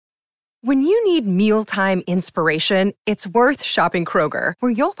When you need mealtime inspiration, it's worth shopping Kroger,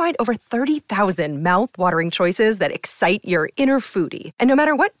 where you'll find over 30,000 mouth-watering choices that excite your inner foodie. And no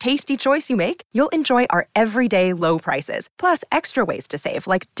matter what tasty choice you make, you'll enjoy our everyday low prices, plus extra ways to save,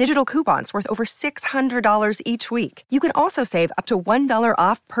 like digital coupons worth over $600 each week. You can also save up to $1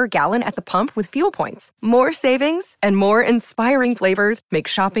 off per gallon at the pump with fuel points. More savings and more inspiring flavors make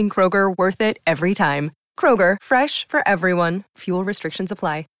shopping Kroger worth it every time. Kroger, fresh for everyone. Fuel restrictions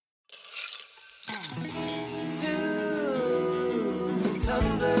apply. Tunes and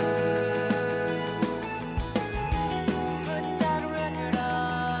tumblers. Put that record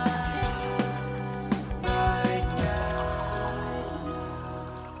on right now.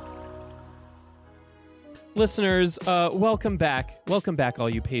 Listeners, welcome back. Welcome back, all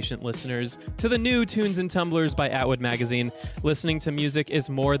you patient listeners, to the new Tunes and Tumblers by Atwood Magazine. Listening to music is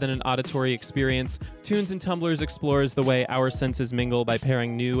more than an auditory experience. Tunes and Tumblers explores the way our senses mingle by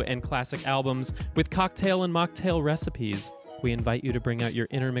pairing new and classic albums with cocktail and mocktail recipes. We invite you to bring out your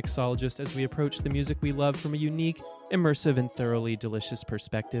inner mixologist as we approach the music we love from a unique, immersive, and thoroughly delicious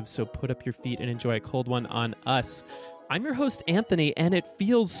perspective. So put up your feet and enjoy a cold one on us. I'm your host, Anthony, and it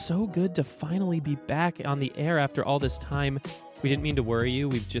feels so good to finally be back on the air after all this time. We didn't mean to worry you.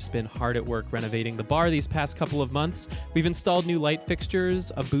 We've just been hard at work renovating the bar these past couple of months. We've installed new light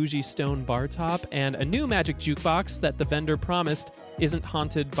fixtures, a bougie stone bar top, and a new magic jukebox that the vendor promised isn't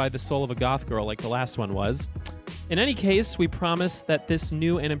haunted by the soul of a goth girl like the last one was. In any case, we promise that this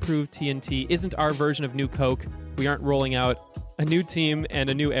new and improved TNT isn't our version of New Coke. We aren't rolling out a new team and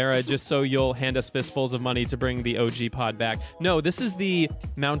a new era just so you'll hand us fistfuls of money to bring the OG pod back. No, this is the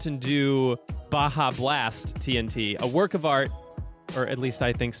Mountain Dew Baja Blast TNT, a work of art, or at least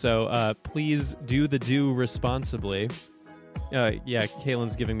I think so. Please do the dew responsibly. Yeah,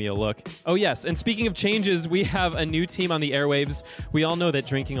 Kaylin's giving me a look. Oh, yes, and speaking of changes, we have a new team on the airwaves. We all know that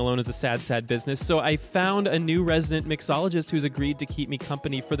drinking alone is a sad, sad business, so I found a new resident mixologist who's agreed to keep me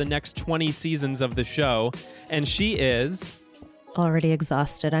company for the next 20 seasons of the show, and she is... Already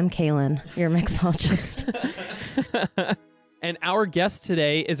exhausted. I'm Kaylin, your mixologist. And our guest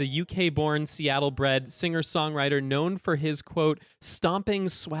today is a UK-born, Seattle-bred singer-songwriter known for his, quote, stomping,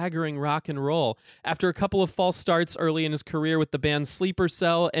 swaggering rock and roll. After a couple of false starts early in his career with the bands Sleeper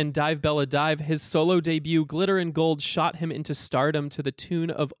Cell and Dive Bella Dive, his solo debut, Glitter and Gold, shot him into stardom to the tune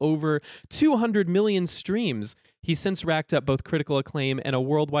of over 200 million streams. He's since racked up both critical acclaim and a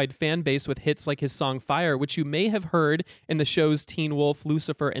worldwide fan base with hits like his song Fire, which you may have heard in the shows Teen Wolf,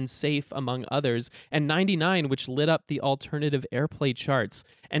 Lucifer, and Safe, among others, and 99, which lit up the alternative airplay charts.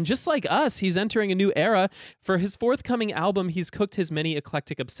 And just like us, he's entering a new era. For his forthcoming album, he's cooked his many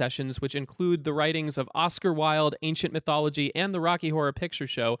eclectic obsessions, which include the writings of Oscar Wilde, ancient mythology, and the Rocky Horror Picture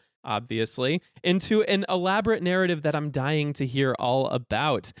Show, obviously, into an elaborate narrative that I'm dying to hear all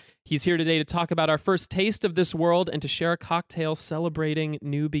about. He's here today to talk about our first taste of this world and to share a cocktail celebrating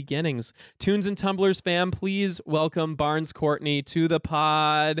new beginnings. Tunes and Tumblers fam, please welcome Barnes Courtney to the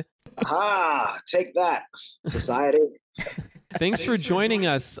pod. Aha, take that, society. Thanks for joining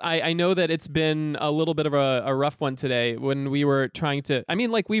us. I know that it's been a little bit of a rough one today when we were trying to,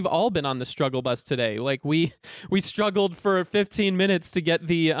 we've all been on the struggle bus today. Like we struggled for 15 minutes to get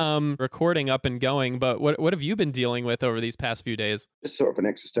the recording up and going, but what have you been dealing with over these past few days? It's sort of an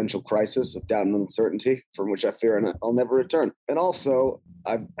existential crisis of doubt and uncertainty from which I fear I'll never return. And also,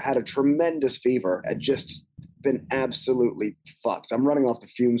 I've had a tremendous fever and just been absolutely fucked. I'm running off the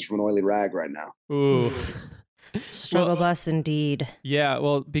fumes from an oily rag right now. Ooh. Struggle bus indeed. Yeah,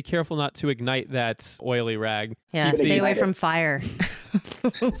 well, be careful not to ignite that oily rag. Yeah, stay away from fire.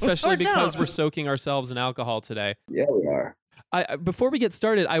 Especially because we're soaking ourselves in alcohol today. Yeah, we are. Before we get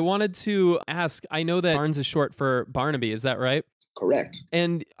started, I wanted to ask, I know that Barnes is short for Barnaby, is that right? Correct.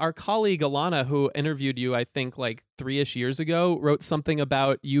 And our colleague Alana, who interviewed you, I think like 3-ish years ago, wrote something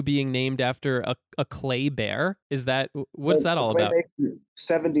about you being named after a clay bear. What's that all about?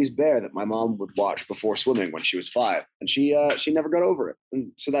 70s bear that my mom would watch before swimming when she was 5. And she never got over it.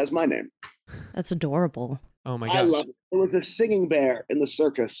 And so that's my name. That's adorable. Oh my gosh. I love it. There was a singing bear in the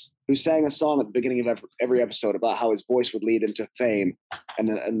circus who sang a song at the beginning of every episode about how his voice would lead into fame. And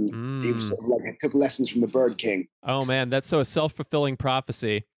he was sort of like, took lessons from the Bird King. Oh man, that's so a self-fulfilling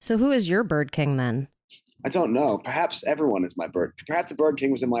prophecy. So who is your Bird King then? I don't know. Perhaps everyone is my bird. Perhaps the Bird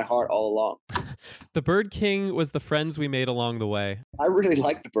King was in my heart all along. The Bird King was the friends we made along the way. I really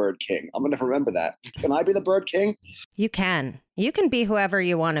like the Bird King. I'm going to remember that. Can I be the Bird King? You can. You can be whoever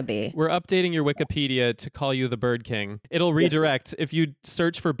you want to be. We're updating your Wikipedia to call you the Bird King. It'll redirect. If you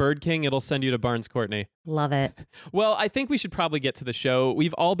search for Bird King, it'll send you to Barnes Courtney. Love it. Well, I think we should probably get to the show.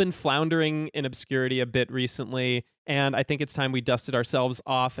 We've all been floundering in obscurity a bit recently, and I think it's time we dusted ourselves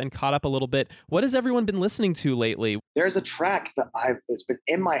off and caught up a little bit. What has everyone been listening to lately? There's a track that it's been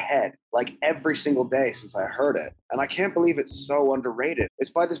in my head like every single day since I heard it, and I can't believe it's so underrated.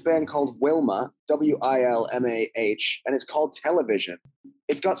 It's by this band called Wilma, Wilmah, and it's called Television.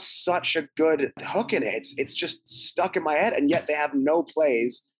 It's got such a good hook in it. It's just stuck in my head, and yet they have no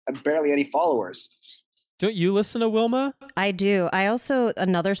plays and barely any followers. Don't you listen to Wilma? I do. I also,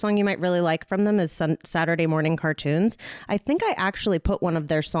 another song you might really like from them is Saturday Morning Cartoons. I think I actually put one of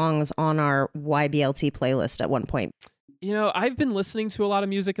their songs on our YBLT playlist at one point. You know, I've been listening to a lot of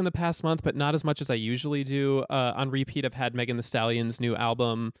music in the past month, but not as much as I usually do. On repeat, I've had Megan Thee Stallion's new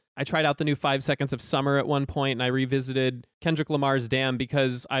album. I tried out the new 5 Seconds of Summer at one point, and I revisited Kendrick Lamar's Damn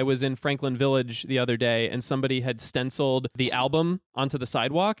because I was in Franklin Village the other day, and somebody had stenciled the album onto the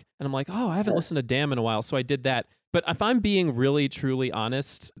sidewalk. And I'm like, oh, I haven't listened to Damn in a while, so I did that. But if I'm being really, truly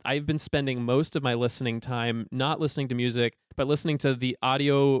honest, I've been spending most of my listening time not listening to music, but listening to the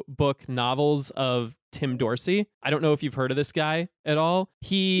audiobook novels of Tim Dorsey. I don't know if you've heard of this guy at all.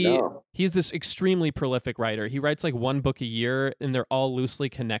 He's this extremely prolific writer. He writes like one book a year, and they're all loosely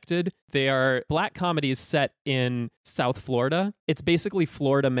connected. They are black comedies set in South Florida. It's basically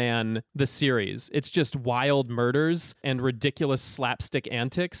Florida Man, the series. It's just wild murders and ridiculous slapstick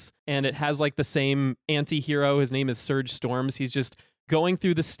antics. And it has like the same anti-hero. His name is Serge Storms. He's just going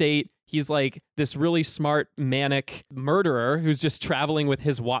through the state. He's like this really smart, manic murderer who's just traveling with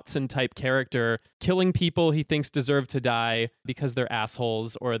his Watson-type character, killing people he thinks deserve to die because they're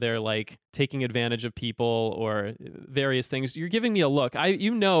assholes or they're like taking advantage of people or various things. You're giving me a look.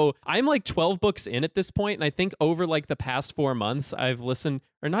 I'm like 12 books in at this point, and I think over like the past 4 months, I've listened,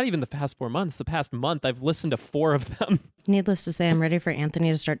 or not even the past 4 months, the past month, I've listened to 4 of them. Needless to say, I'm ready for Anthony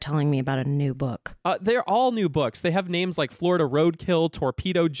to start telling me about a new book. They're all new books. They have names like Florida Roadkill,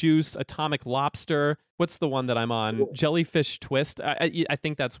 Torpedo Juice, Atomic Lobster. What's the one that I'm on? Jellyfish Twist. I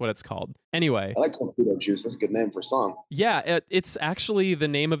think that's what it's called. Anyway. I like Torpedo Juice. That's a good name for a song. Yeah, it's actually the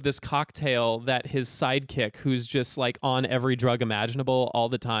name of this cocktail that his sidekick, who's just like on every drug imaginable all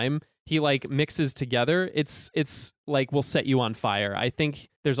the time, he like mixes together. It's like will set you on fire. I think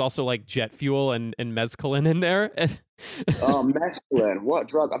there's also like jet fuel and mescaline in there. Oh, mescaline. What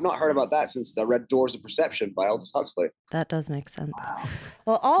drug? I've not heard about that since I read Doors of Perception by Aldous Huxley. That does make sense. Wow.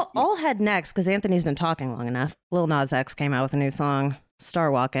 Well, I'll head next because Anthony's been talking long enough. Lil Nas X came out with a new song, Star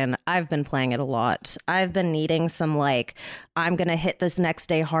Walkin'. I've been playing it a lot. I've been needing some like, I'm going to hit this next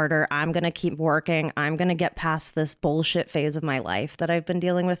day harder. I'm going to keep working. I'm going to get past this bullshit phase of my life that I've been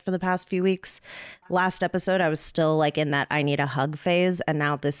dealing with for the past few weeks. Last episode, I was still like in that I need a hug phase. And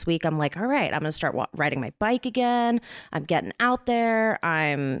now this week, I'm like, all right, I'm going to start riding my bike again. I'm getting out there.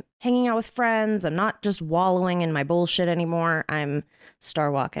 I'm hanging out with friends. I'm not just wallowing in my bullshit anymore. I'm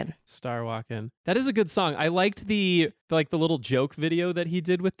star walking. Star walking. That is a good song. I liked the little joke video that he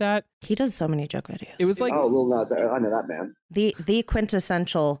did with that. He does so many joke videos. It was like, oh, Lil Nas, I know that man. The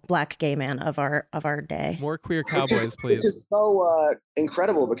quintessential black gay man of our day. More queer cowboys, please. Which is so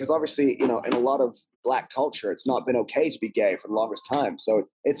incredible because obviously, you know, in a lot of black culture, it's not been okay to be gay for the longest time. So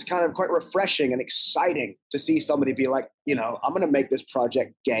it's kind of quite refreshing and exciting to see somebody be like, you know, I'm going to make this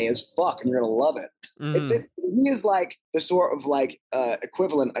project gay as fuck and you're going to love it. He is like the sort of like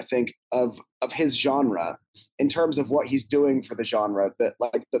equivalent, I think, of his genre in terms of what he's doing for the genre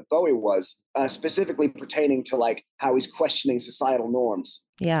that Bowie was, specifically pertaining to like how he's questioning societal norms.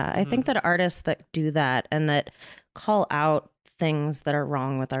 Yeah, I think that artists that do that and that call out things that are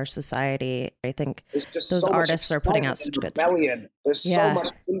wrong with our society, I think those artists are putting out such good rebellion. There's so much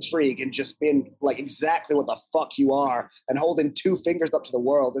intrigue and just being like exactly what the fuck you are and holding 2 fingers up to the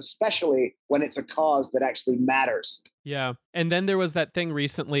world, especially when it's a cause that actually matters. Yeah. And then there was that thing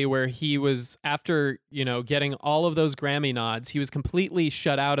recently where he was, after, you know, getting all of those Grammy nods, he was completely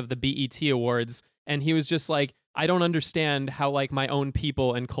shut out of the BET Awards. And he was just like, I don't understand how like my own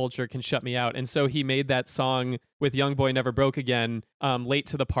people and culture can shut me out. And so he made that song with Young Boy Never Broke Again, Late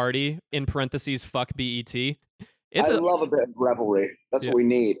to the Party, in parentheses, fuck BET. I love a bit of revelry. That's what we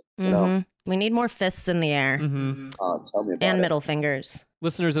need. You know? We need more fists in the air. Oh, tell me about and it. middle fingers.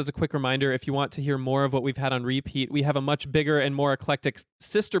 Listeners, as a quick reminder, if you want to hear more of what we've had on repeat, we have a much bigger and more eclectic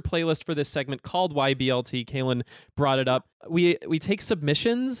sister playlist for this segment called YBLT. Kaylin brought it up. We take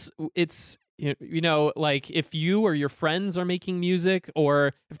submissions. It's, you know, like if you or your friends are making music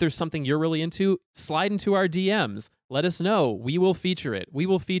or if there's something you're really into, slide into our DMs. let us know. We will feature it. We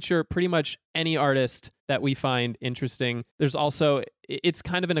will feature pretty much any artist that we find interesting. There's also, it's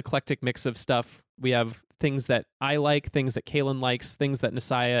kind of an eclectic mix of stuff. We have things that I like, things that Kaylin likes, things that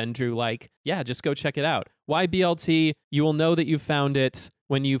Nasaya and Drew like. Yeah, just go check it out. Why BLT? You will know that you found it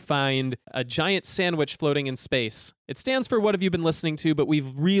when you find a giant sandwich floating in space. It stands for What Have You Been Listening To, but we've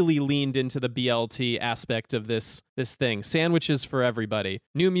really leaned into the BLT aspect of this thing. Sandwiches for everybody.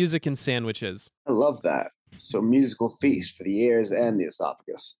 New music and sandwiches. I love that. So musical feast for the ears and the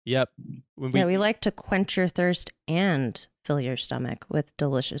esophagus. Yep. We like to quench your thirst and fill your stomach with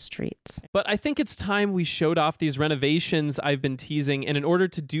delicious treats. But I think it's time we showed off these renovations I've been teasing. And in order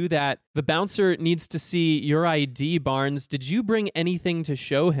to do that, the bouncer needs to see your ID, Barnes. Did you bring anything to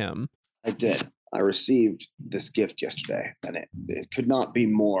show him? I did. I received this gift yesterday, and it could not be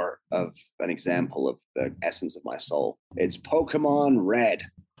more of an example of the essence of my soul. It's Pokemon Red.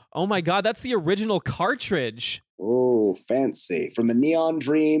 Oh my God, that's the original cartridge. Oh, fancy. From the Neon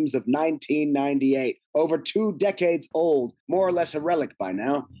Dreams of 1998. Over 2 decades old. More or less a relic by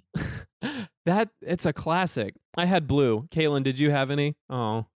now. It's a classic. I had blue. Kaylin, did you have any?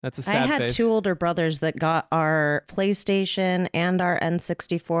 Oh, that's a sad I had face. 2 older brothers that got our PlayStation and our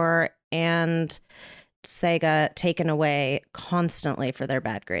N64 and Sega taken away constantly for their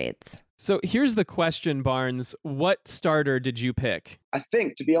bad grades. So here's the question, Barnes. What starter did you pick? I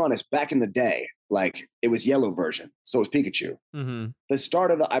think, to be honest, back in the day, like, it was yellow version. So it was Pikachu. Mm-hmm. The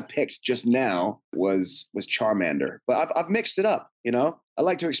starter that I picked just now was Charmander. But I've mixed it up, you know? I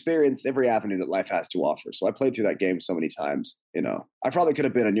like to experience every avenue that life has to offer. So I played through that game so many times, you know? I probably could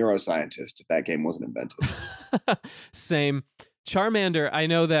have been a neuroscientist if that game wasn't invented. Same. Charmander, I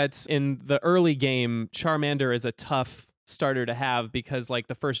know that in the early game, Charmander is a tough starter to have because like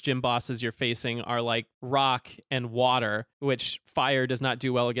the first gym bosses you're facing are like rock and water, which fire does not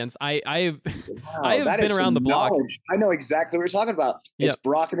do well against. I've been around the block. Knowledge. I know exactly what you're talking about. It's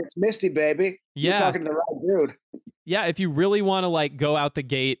Brock and it's Misty, baby. Yeah. You're talking to the right dude. Yeah, if you really want to like go out the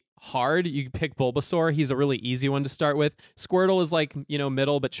gate hard, you can pick Bulbasaur. He's a really easy one to start with. Squirtle is like,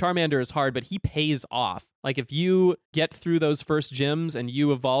 middle, but Charmander is hard, but he pays off. Like if you get through those first gyms and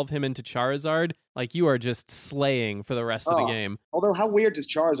you evolve him into Charizard, like you are just slaying for the rest of the game. Although how weird does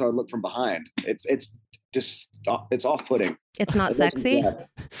Charizard look from behind? It's just it's off-putting. It's not sexy.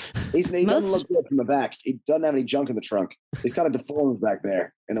 He doesn't look good from the back. He doesn't have any junk in the trunk. He's kind of deformed back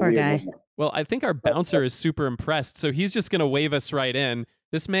there in a Poor weird guy. way. Well, I think our bouncer is super impressed, so he's just going to wave us right in.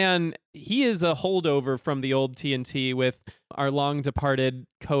 This man, he is a holdover from the old TNT with our long departed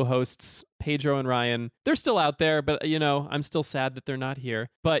co-hosts, Pedro and Ryan. They're still out there, but, I'm still sad that they're not here.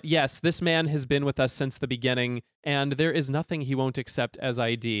 But yes, this man has been with us since the beginning, and there is nothing he won't accept as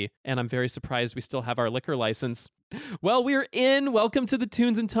ID. And I'm very surprised we still have our liquor license. Well, we're in. Welcome to the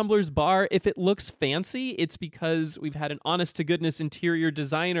Tunes and Tumblers bar. If it looks fancy, it's because we've had an honest-to-goodness interior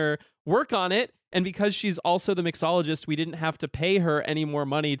designer work on it. And because she's also the mixologist, we didn't have to pay her any more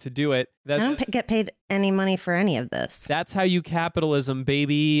money to do it. I don't get paid any money for any of this. That's how you capitalism,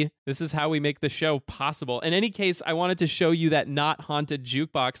 baby. This is how we make the show possible. In any case, I wanted to show you that not haunted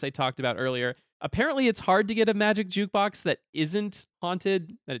jukebox I talked about earlier. Apparently, it's hard to get a magic jukebox that isn't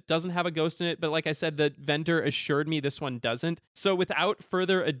haunted, that it doesn't have a ghost in it. But like I said, the vendor assured me this one doesn't. So without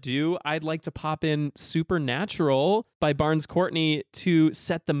further ado, I'd like to pop in Supernatural by Barnes Courtney to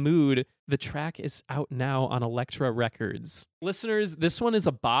set the mood. The track is out now on Elektra Records. Listeners, this one is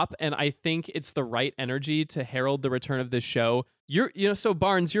a bop, and I think it's the right energy to herald the return of this show. So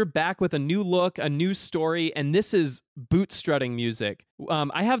Barnes, you're back with a new look, a new story, and this is boot strutting music.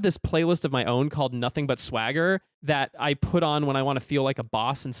 I have this playlist of my own called Nothing But Swagger that I put on when I want to feel like a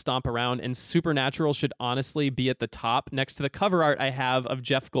boss and stomp around, and Supernatural should honestly be at the top next to the cover art I have of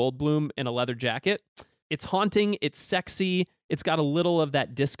Jeff Goldblum in a leather jacket. It's haunting, it's sexy, it's got a little of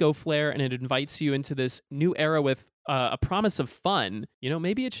that disco flair, and it invites you into this new era with a promise of fun.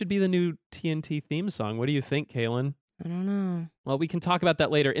 Maybe it should be the new TNT theme song. What do you think, Kaylin? I don't know. Well, we can talk about that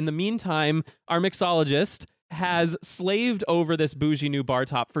later. In the meantime, our mixologist has slaved over this bougie new bar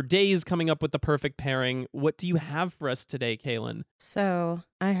top for days, coming up with the perfect pairing. What do you have for us today, Kaylin? So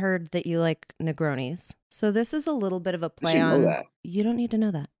I heard that you like Negronis. So this is a little bit of a play Did you on. know that? You don't need to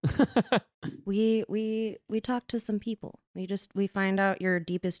know that. We talk to some people. We find out your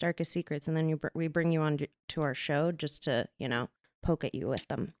deepest, darkest secrets, and then we bring you on to our show just to poke at you with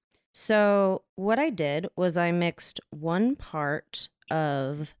them. So what I did was I mixed 1 part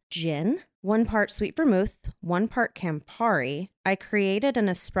of gin, 1 part sweet vermouth, 1 part Campari. I created an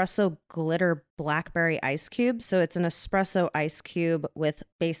espresso glitter blackberry ice cube. So it's an espresso ice cube with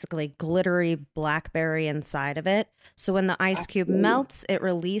basically glittery blackberry inside of it. So when the ice cube melts, it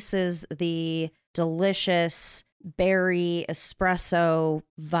releases the delicious berry espresso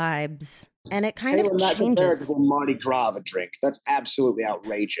vibes. And it kind Caitlin, of that's a changes. veritable Mardi Gras of a drink. That's absolutely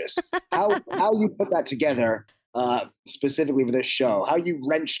outrageous. How you put that together specifically for this show, how you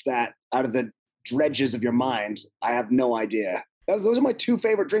wrenched that out of the dredges of your mind, I have no idea. Those are my two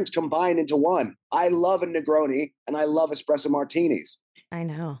favorite drinks combined into one. I love a Negroni and I love espresso martinis. I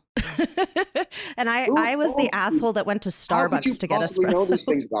know. And I was the asshole that went to Starbucks to get espresso. Know these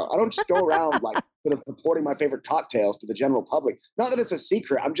things about? I don't just go around like sort of reporting my favorite cocktails to the general public. Not that it's a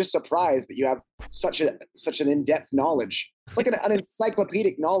secret. I'm just surprised that you have such an in-depth knowledge. It's like an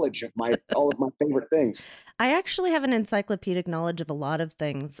encyclopedic knowledge of all of my favorite things. I actually have an encyclopedic knowledge of a lot of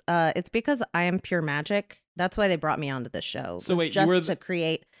things. It's because I am pure magic. That's why they brought me onto the show. So wait, just to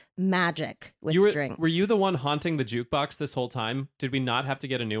create magic with drinks. Were you the one haunting the jukebox this whole time? Did we not have to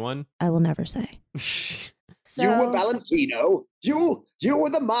get a new one? I will never say. So, you were Valentino. You were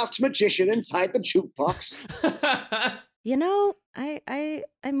the masked magician inside the jukebox. You know, I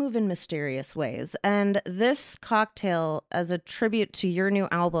move in mysterious ways. And this cocktail, as a tribute to your new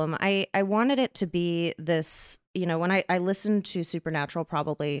album, I wanted it to be this, when I listened to Supernatural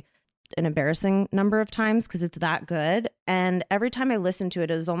probably an embarrassing number of times because it's that good. And every time I listened to it,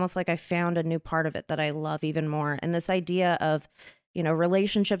 it was almost like I found a new part of it that I love even more. And this idea of,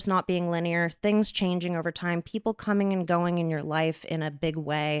 relationships not being linear, things changing over time, people coming and going in your life in a big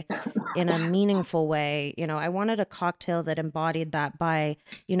way, in a meaningful way. I wanted a cocktail that embodied that by,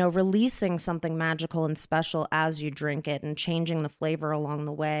 releasing something magical and special as you drink it and changing the flavor along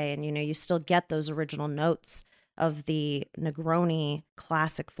the way. And, you still get those original notes of the Negroni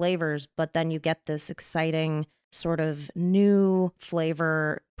classic flavors, but then you get this exciting sort of new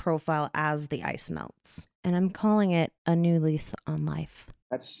flavor profile as the ice melts. And I'm calling it a new lease on life.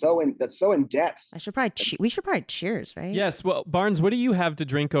 That's so in depth. We should probably cheers, right? Yes. Well, Barnes, what do you have to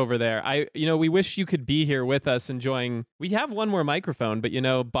drink over there? We wish you could be here with us enjoying. We have one more microphone, but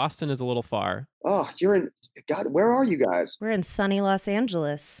Boston is a little far. Oh, you're in. God, where are you guys? We're in sunny Los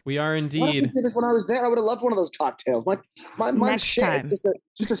Angeles. We are What if we indeed. did this when I was there? I would have loved one of those cocktails. My Next shit. time. It's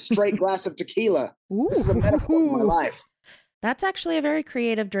just a straight glass of tequila. Ooh. This is a metaphor for my life. That's actually a very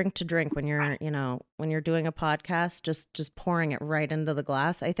creative drink to drink when you're, when you're doing a podcast, just pouring it right into the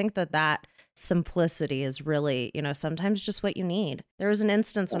glass. I think that simplicity is really, sometimes just what you need. There was an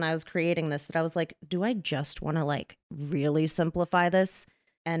instance when I was creating this that I was like, do I just want to really simplify this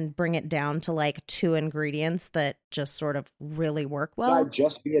and bring it down to 2 ingredients that just sort of really work well? Should I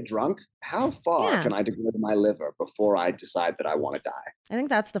just be a drunk? How far can I degrade my liver before I decide that I want to die? I think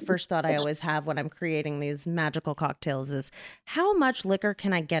that's the first thought I always have when I'm creating these magical cocktails is how much liquor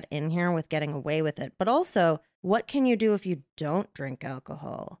can I get in here with getting away with it? But also, what can you do if you don't drink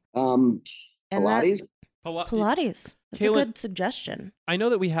alcohol? Pilates? Pilates. That's a good suggestion. I know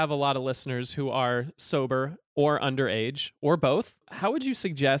that we have a lot of listeners who are sober or underage or both. How would you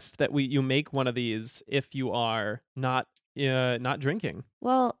suggest that you make one of these if you are not drinking?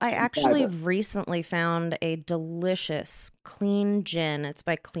 Well, I actually recently found a delicious clean gin. It's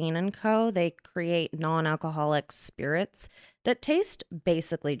by Clean & Co. They create non-alcoholic spirits that taste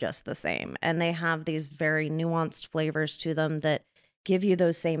basically just the same. And they have these very nuanced flavors to them that give you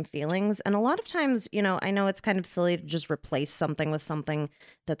those same feelings. And a lot of times, I know it's kind of silly to just replace something with something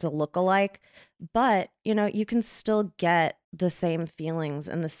that's a lookalike, but, you can still get the same feelings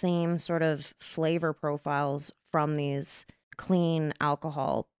and the same sort of flavor profiles from these clean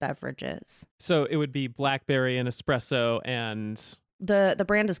alcohol beverages. So it would be blackberry and espresso and... The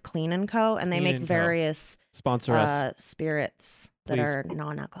brand is Clean & Co. and they make various sponsor us spirits that are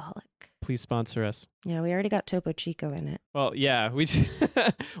non-alcoholic. Please sponsor us. Yeah, we already got Topo Chico in it. Well, yeah, we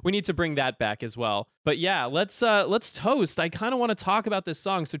need to bring that back as well. But yeah, let's toast. I kind of want to talk about this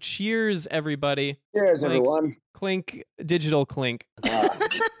song. So cheers, everybody. Cheers, everyone. Clink, digital clink.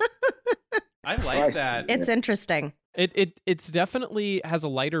 I like that. It's interesting. It's definitely has a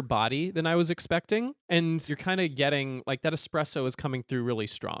lighter body than I was expecting, and you're kind of getting that espresso is coming through really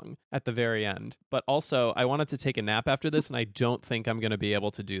strong at the very end. But also, I wanted to take a nap after this, and I don't think I'm going to be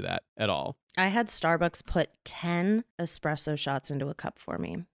able to do that at all. I had Starbucks put 10 espresso shots into a cup for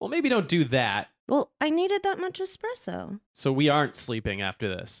me. Well, maybe don't do that. Well, I needed that much espresso. So we aren't sleeping after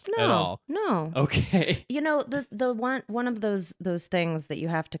this at all. No. Okay. The one of those things that you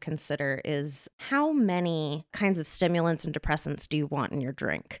have to consider is how many kinds of stimulants and depressants do you want in your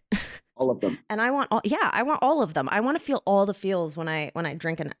drink? All of them. And I want all of them. I want to feel all the feels when I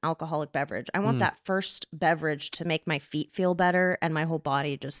drink an alcoholic beverage. I want that first beverage to make my feet feel better and my whole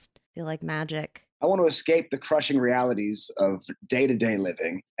body just feel like magic. I want to escape the crushing realities of day-to-day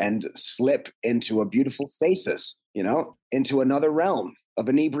living and slip into a beautiful stasis, into another realm. of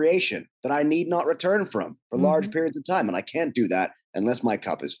inebriation that I need not return from for large periods of time. And I can't do that unless my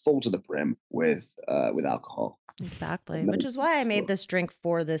cup is full to the brim with alcohol. Exactly. Which is why I made this drink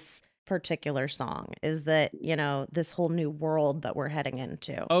for this particular song, is that, you know, this whole new world that we're heading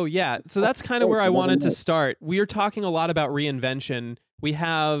into. Oh, yeah. So that's kind of where I wanted to start. We are talking a lot about reinvention. We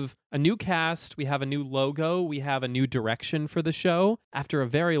have a new cast, we have a new logo, we have a new direction for the show after a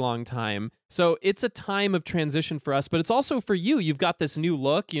very long time. So it's a time of transition for us, but it's also for you. You've got this new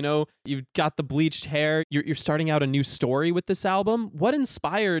look, you know, you've got the bleached hair. You're starting out a new story with this album. What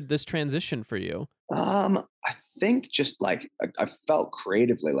inspired this transition for you? I think just like I felt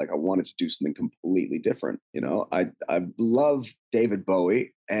creatively like I wanted to do something completely different. You know, I love David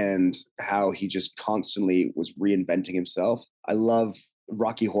Bowie and how he just constantly was reinventing himself. I love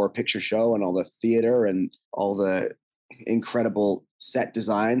Rocky Horror Picture Show and all the theater and all the incredible set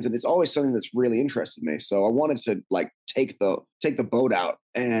designs, and it's always something that's really interested me. So I wanted to like take the boat out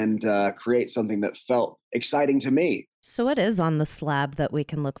and create something that felt exciting to me. So what is on the slab that we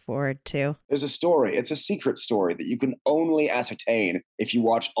can look forward to? There's a story. It's a secret story that you can only ascertain if you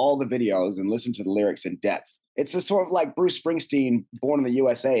watch all the videos and listen to the lyrics in depth. It's a sort of like Bruce Springsteen, Born in the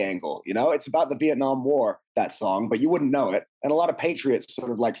USA angle, you know? It's about the Vietnam War, that song, but you wouldn't know it. And a lot of patriots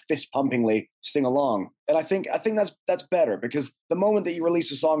sort of like fist-pumpingly sing along. And I think that's better, because the moment that you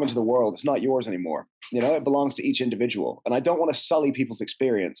release a song into the world, it's not yours anymore. You know, it belongs to each individual. And I don't want to sully people's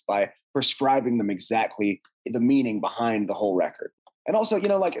experience by prescribing them exactly the meaning behind the whole record. And also, you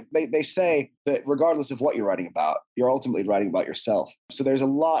know, like they say that regardless of what you're writing about, you're ultimately writing about yourself. So there's a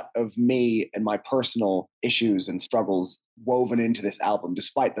lot of me and my personal issues and struggles woven into this album,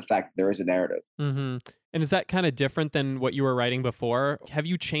 despite the fact that there is a narrative. Mm-hmm. And is that kind of different than what you were writing before? Have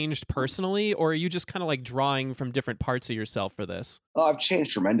you changed personally, or are you just kind of like drawing from different parts of yourself for this? Oh, I've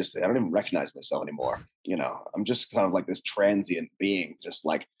changed tremendously. I don't even recognize myself anymore. You know, I'm just kind of like this transient being, just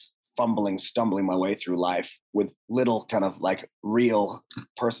like stumbling my way through life with little kind of like real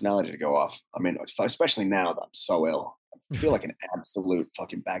personality to go off. I mean, especially now that I'm so ill, I feel like an absolute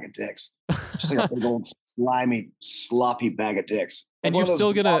fucking bag of dicks. Just like a big old slimy, sloppy bag of dicks. And like you're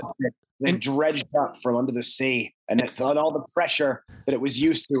still gonna... They dredged up from under the sea, and it's on all the pressure that it was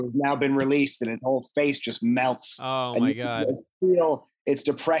used to has now been released, and his whole face just melts. Oh and my you God. feel its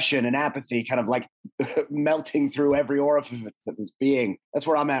depression and apathy kind of like melting through every orifice of his being. That's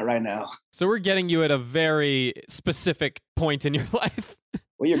where I'm at right now. So we're getting you at a very specific point in your life.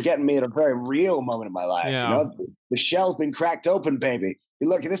 Well, you're getting me at a very real moment in my life. Yeah. You know, the shell's been cracked open, baby. You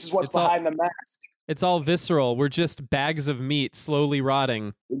look, this is what's behind the mask. It's all visceral. We're just bags of meat slowly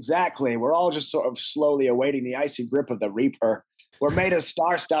rotting. Exactly. We're all just sort of slowly awaiting the icy grip of the Reaper. We're made of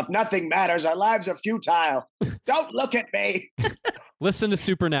star stuff. Nothing matters. Our lives are futile. Don't look at me. Listen to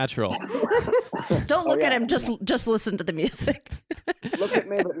Supernatural. Don't look at him. Just listen to the music. Look at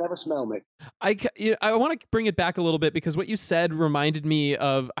me, but never smell me. I want to bring it back a little bit, because what you said reminded me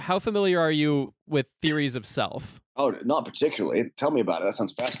of, how familiar are you with theories of self? Oh, not particularly. Tell me about it. That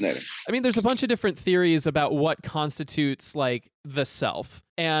sounds fascinating. I mean, there's a bunch of different theories about what constitutes like the self.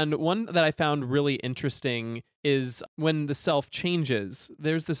 And one that I found really interesting is when the self changes.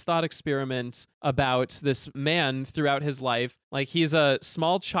 There's this thought experiment about this man throughout his life. Like, he's a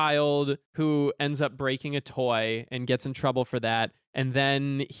small child who ends up breaking a toy and gets in trouble for that. And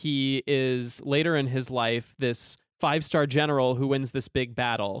then he is later in his life this 5-star general who wins this big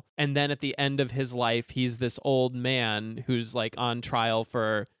battle. And then at the end of his life, he's this old man who's like on trial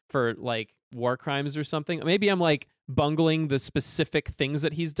for like war crimes or something. Maybe I'm like bungling the specific things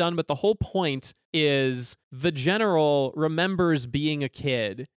that he's done, but the whole point is the general remembers being a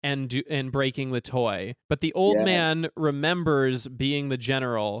kid and breaking the toy, but the old man remembers being the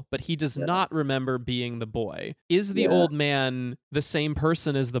general, but he does not remember being the boy. Is the old man the same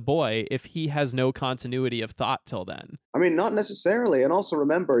person as the boy if he has no continuity of thought till then? I mean, not necessarily. And also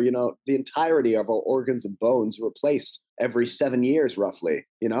remember, you know, the entirety of our organs and bones are replaced every 7 years, roughly.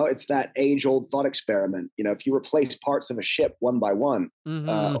 You know, it's that age-old thought experiment. You know, if you replace parts of a ship one by one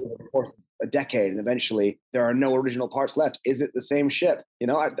over the course of a decade, and eventually there are no original parts left, is it the same ship? You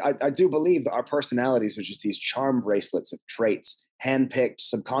know, I do believe that our personalities are just these charm bracelets of traits, handpicked,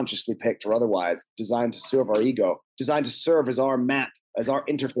 subconsciously picked, or otherwise, designed to serve our ego, designed to serve as our map, as our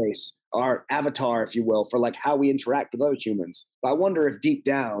interface, our avatar, if you will, for like how we interact with other humans. But I wonder if deep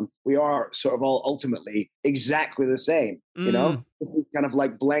down we are sort of all ultimately exactly the same, you know, kind of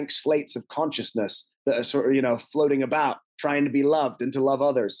like blank slates of consciousness that are sort of, you know, floating about, trying to be loved and to love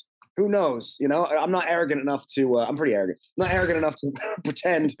others. who knows? You know, I'm not arrogant enough to, I'm pretty arrogant. I'm not arrogant enough to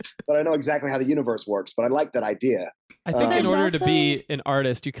pretend that I know exactly how the universe works, but I like that idea. I think in There's order also- to be an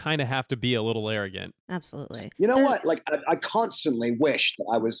artist, you kind of have to be a little arrogant. Absolutely. You know what? Like, I constantly wish that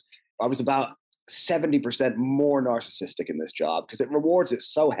I was about 70% more narcissistic in this job because it rewards it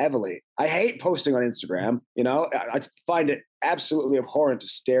so heavily. I hate posting on Instagram. You know, I find it absolutely abhorrent to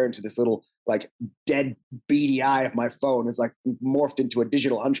stare into this little like dead beady eye of my phone. It's like morphed into a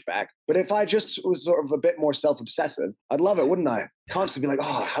digital hunchback. But if I just was sort of a bit more self-obsessive, I'd love it, wouldn't I? Constantly be like,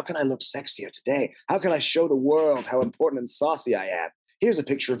 oh, how can I look sexier today? How can I show the world how important and saucy I am? Here's a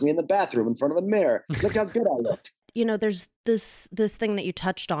picture of me in the bathroom in front of the mirror. Look how good I look. You know, there's this thing that you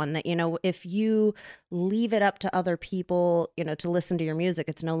touched on that, you know, if you leave it up to other people, you know, to listen to your music,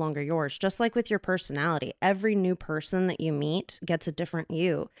 it's no longer yours. Just like with your personality, every new person that you meet gets a different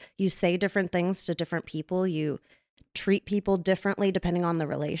you. You say different things to different people. You treat people differently depending on the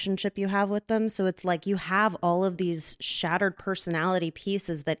relationship you have with them. So it's like you have all of these shattered personality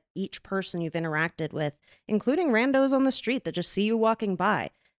pieces that each person you've interacted with, including randos on the street that just see you walking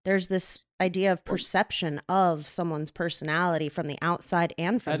by. There's this idea of perception of someone's personality from the outside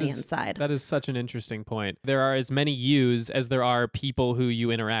and from the inside. That is such an interesting point. There are as many yous as there are people who you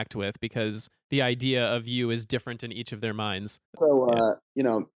interact with because the idea of you is different in each of their minds. So, you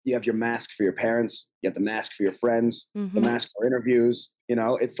know, you have your mask for your parents, you have the mask for your friends, Mhm. the mask for interviews. You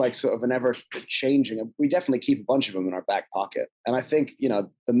know, it's like sort of an ever changing. We definitely keep a bunch of them in our back pocket. And I think, you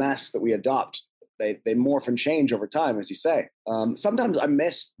know, the masks that we adopt, they morph and change over time, as you say. Sometimes I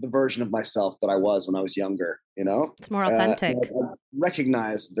miss the version of myself that I was when I was younger, you know? It's more authentic. I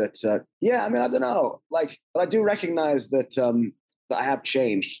recognize that, yeah, I mean, I don't know. Like, but I do recognize that, that I have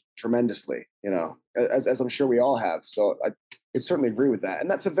changed tremendously, you know, as I'm sure we all have. So I could certainly agree with that. And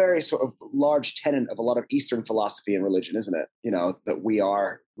that's a very sort of large tenet of a lot of Eastern philosophy and religion, isn't it? You know, that we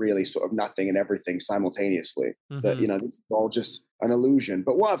are really sort of nothing and everything simultaneously. Mhm. That, you know, this is all just an illusion.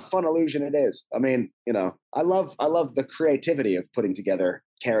 But what a fun illusion it is. I mean, you know, I love the creativity of putting together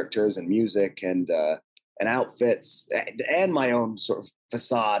characters and music and outfits and my own sort of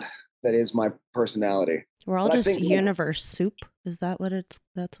facade that is my personality. We're all But I just think- universe soup. Is that what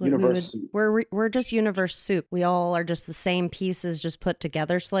that's what Universe we soup. would, we're just universe soup. We all are just the same pieces, just put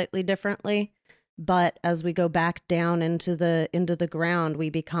together slightly differently. But as we go back down into the ground, we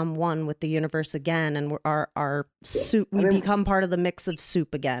become one with the universe again, and our soup. We become part of the mix of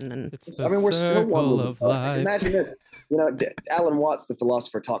soup again. And It's the I mean, we're still one circle with of it. life. Imagine this. You know, Alan Watts, the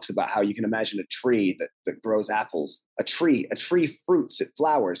philosopher, talks about how you can imagine a tree that grows apples. A tree fruits, it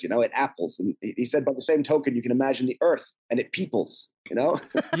flowers, you know, it apples. And he said, by the same token, you can imagine the earth and it peoples, you know?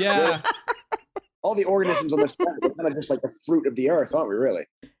 Yeah. All the organisms on this planet are kind of just like the fruit of the earth, aren't we, really?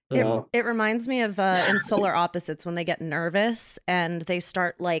 You know? it reminds me of in Solar Opposites when they get nervous and they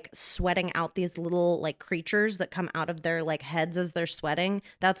start like sweating out these little like creatures that come out of their like heads as they're sweating.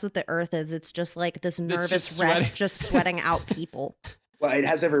 That's what the Earth is. It's just like this nervous sweating. wreck just sweating out people. Well, it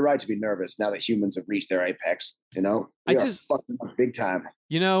has every right to be nervous now that humans have reached their apex, you know? I We are just- fucking up big time.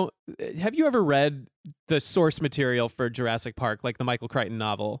 You know, have you ever read the source material for Jurassic Park, like the Michael Crichton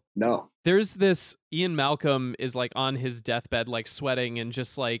novel? No. There's this Ian Malcolm is like on his deathbed, like sweating and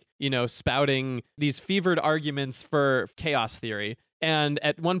just like, you know, spouting these fevered arguments for chaos theory. And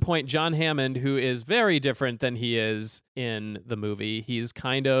at one point, John Hammond, who is very different than he is in the movie, he's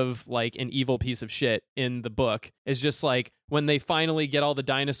kind of like an evil piece of shit in the book, is just like, when they finally get all the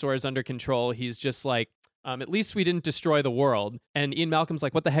dinosaurs under control, he's just like, at least we didn't destroy the world. And Ian Malcolm's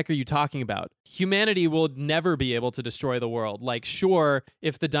like, what the heck are you talking about? Humanity will never be able to destroy the world. Like, sure,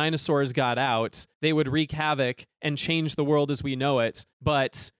 if the dinosaurs got out, they would wreak havoc and change the world as we know it,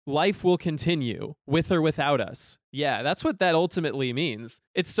 but life will continue with or without us. Yeah, that's what that ultimately means.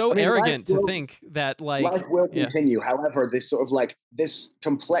 It's so I mean, arrogant life to will- think that, like, Life will yeah. continue. However, this sort of like this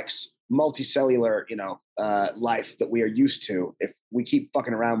complex multicellular, you know, life that we are used to, if we keep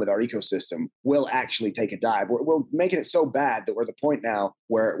fucking around with our ecosystem, will actually take a dive. We're making it so bad that we're at the point now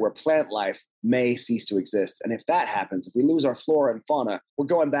where plant life may cease to exist. And if that happens, if we lose our flora and fauna, we're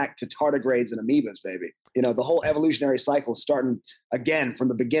going back to tardigrades and amoebas, baby. You know, the whole evolutionary cycle is starting again from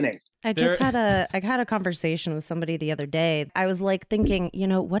the beginning. I just had a conversation with somebody the other day. I was like thinking, you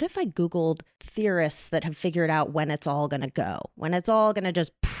know, what if I Googled theorists that have figured out when it's all going to go, when it's all going to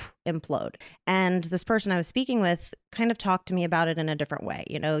just implode? And this person I was speaking with kind of talked to me about it in a different way.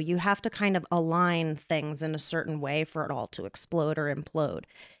 You know, you have to kind of align things in a certain way for it all to explode or implode.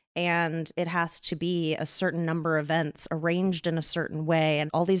 And it has to be a certain number of events arranged in a certain way. And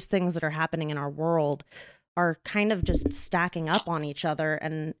all these things that are happening in our world are kind of just stacking up on each other,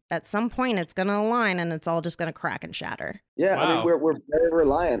 and at some point it's going to align and it's all just going to crack and shatter. Yeah, I Wow. mean, we're very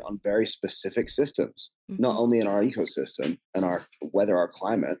reliant on very specific systems, not Mhm. only in our ecosystem and our weather, our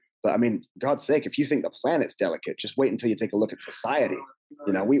climate, but I mean, God's sake, if you think the planet's delicate, just wait until you take a look at society.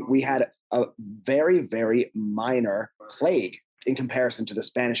 You know, we had a very, very minor plague in comparison to the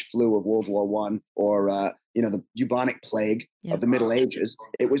Spanish flu of World War One or the bubonic plague Yeah. of the Middle Ages.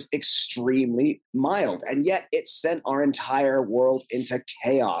 It was extremely mild, and yet it sent our entire world into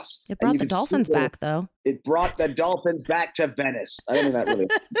chaos. It And brought you the could see dolphins the- back, though. It brought the dolphins back to Venice. I don't think that really.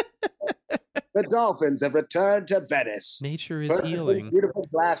 The dolphins have returned to Venice. Nature is Perfectly healing. Beautiful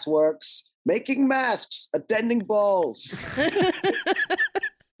glassworks, making masks, attending balls.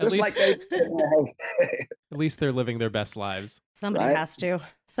 At Just like least, they. at least they're living their best lives. Somebody Right? has to.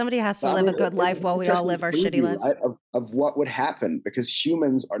 Somebody has to I live mean, a good life while we all live our shitty lives. Right, of what would happen, because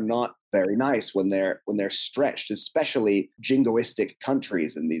humans are not very nice when they're stretched, especially jingoistic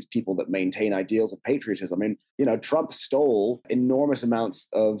countries and these people that maintain ideals of patriotism. I mean, Trump stole enormous amounts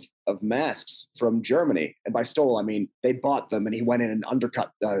of masks from Germany, and by stole I mean they bought them and he went in and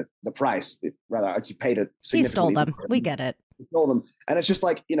undercut the price. Rather, he paid a He stole significantly. them. We get it. Stole them, and it's just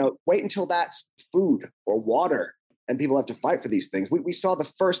like wait until that's food or water. And people have to fight for these things. We saw the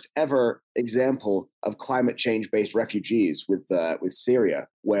first ever example of climate change-based refugees with Syria,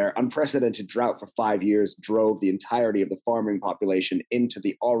 where unprecedented drought for 5 years drove the entirety of the farming population into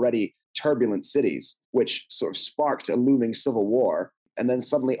the already turbulent cities, which sort of sparked a looming civil war. And then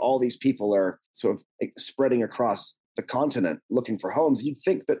suddenly all these people are sort of spreading across the continent looking for homes. You'd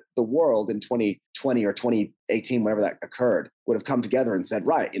think that the world in 2020 or 2018, whenever that occurred, would have come together and said,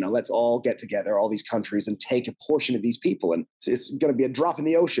 right, let's all get together, all these countries, and take a portion of these people. And it's going to be a drop in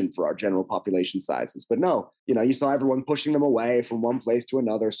the ocean for our general population sizes. But no, you saw everyone pushing them away from one place to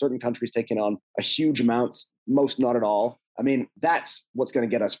another, certain countries taking on a huge amounts, most not at all. I mean, that's what's going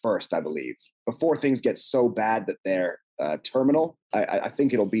to get us first, I believe. Before things get so bad that they're terminal, I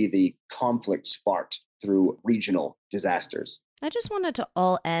think it'll be the conflict sparked through regional disasters. I just want it to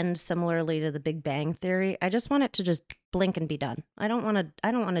all end similarly to the Big Bang Theory. I just want it to just blink and be done. I don't want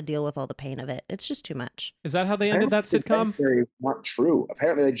to deal with all the pain of it. It's just too much. Is that how they ended that sitcom? Very not true.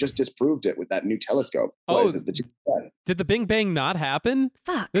 Apparently, they just disproved it with that new telescope. What is it? The James Webb. Did the Bing Bang not happen?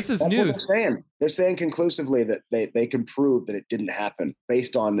 Fuck. This is That's what news. they're saying. They're saying conclusively that they can prove that it didn't happen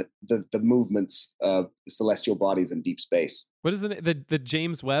based on the movements of celestial bodies in deep space. What is the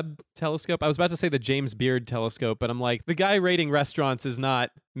James Webb telescope? I was about to say the James Beard telescope, but I'm like, the guy rating restaurants is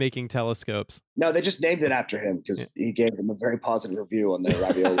not making telescopes. No, they just named it after him because he gave them a very positive review on their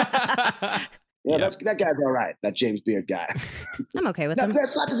ravioli. Yeah. That guy's all right. That James Beard guy. I'm okay with No, them.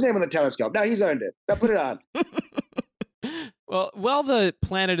 slap his name on the telescope. No, he's earned it. Now put it on. Well, while the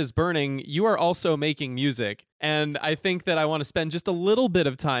planet is burning, you are also making music. And I think that I want to spend just a little bit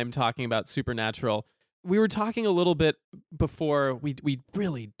of time talking about Supernatural. We were talking a little bit before we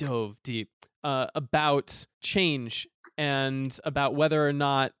really dove deep about change and about whether or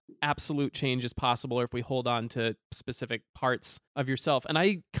not absolute change is possible or if we hold on to specific parts of yourself. And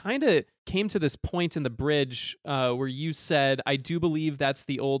I kind of came to this point in the bridge where you said, I do believe that's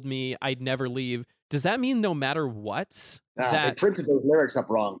the old me. I'd never leave. Does that mean no matter what? They printed those lyrics up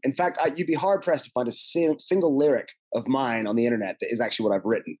wrong. In fact, you'd be hard pressed to find a single lyric of mine on the internet that is actually what I've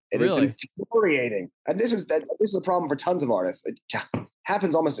written. And Really? It's infuriating. And this is a problem for tons of artists. It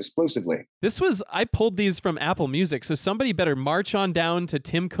happens almost exclusively. I pulled these from Apple Music, so somebody better march on down to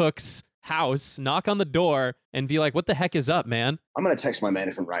Tim Cook's house, knock on the door, and be like, what the heck is up, man? I'm going to text my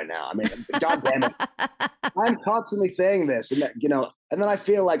management right now. I mean, God damn it. I'm constantly saying this, and and then I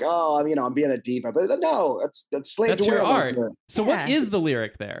feel like, I'm being a diva. But no, it's slaved That's away your on those art. lyrics. So Yeah. what is the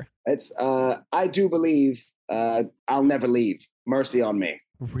lyric there? It's I do believe I'll never leave. Mercy on me.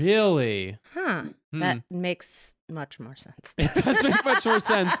 Really? Huh. Hmm. That makes much more sense. It does make much more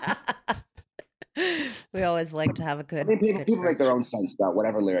sense. We always like to have a good. I mean, people good make their own sense about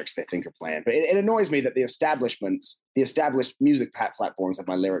whatever lyrics they think are playing. But it annoys me that the established music platforms have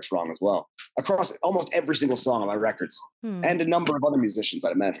my lyrics wrong as well. Across almost every single song on my records. Hmm. And a number of other musicians,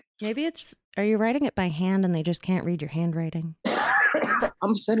 I'd imagine. Maybe are you writing it by hand and they just can't read your handwriting?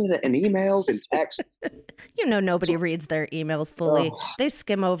 I'm sending it in emails and text. Nobody reads their emails fully. They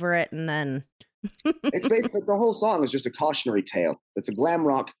skim over it and then. It's basically the whole song is just a cautionary tale. It's a glam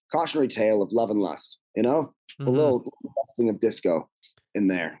rock cautionary tale of love and lust. A little dusting of disco in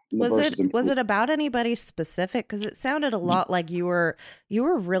there. In the verses and Was it about anybody specific? Because it sounded a lot like you were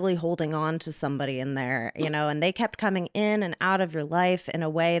really holding on to somebody in there, and they kept coming in and out of your life in a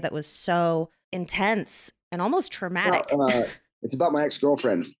way that was so intense and almost traumatic. It's about my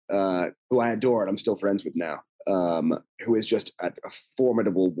ex-girlfriend, who I adore and I'm still friends with now, who is just a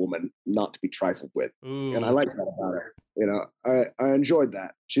formidable woman not to be trifled with. Ooh. And I like that about her. You know, I enjoyed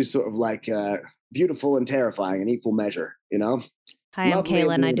that. She's sort of like beautiful and terrifying in equal measure, you know? Hi, I'm Lovely and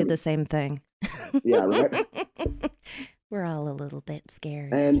Kaylin. I do beautiful. the same thing. Yeah, right? We're all a little bit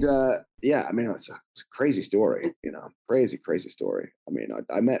scared. And yeah, I mean, it's a crazy story, you know, crazy story. I mean,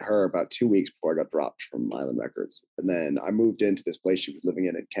 I met her about 2 weeks before I got dropped from Island Records. And then I moved into this place she was living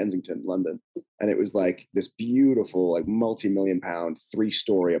in Kensington, London. And it was like this beautiful, like multi-million-pound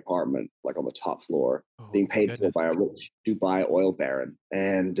 3-story apartment, like on the top floor, being paid for by a rich Dubai oil baron.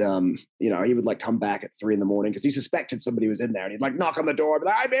 And, you know, he would like come back at 3 a.m. because he suspected somebody was in there. And he'd like knock on the door, and be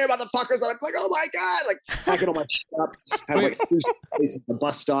like, I'm here, motherfuckers. And I'm like, oh my God, like packing all my shit up. Have like 3 places at the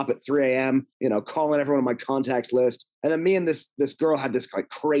bus stop at 3 a.m., you know, calling everyone on my contacts list. And then me and this girl had this like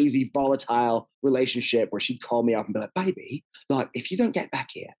crazy volatile relationship where she'd call me up and be like, baby, like if you don't get back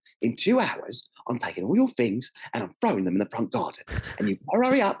here in 2 hours, I'm taking all your things and I'm throwing them in the front garden. And you better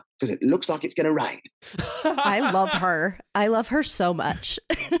hurry up because it looks like it's going to rain. I love her. I love her so much.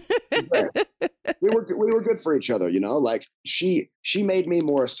 We were good for each other, you know, like she made me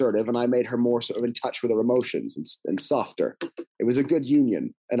more assertive and I made her more sort of in touch with her emotions and softer. It was a good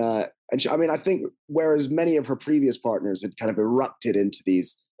union. And she, I mean, I think whereas many of her previous partners had kind of erupted into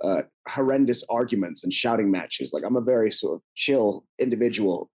these horrendous arguments and shouting matches, like I'm a very sort of chill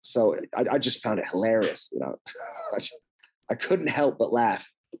individual. So I just found it hilarious, you know. I couldn't help but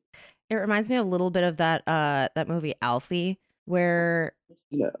laugh. It reminds me a little bit of that movie Alfie, where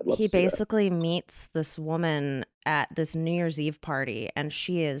he basically meets this woman at this New Year's Eve party, and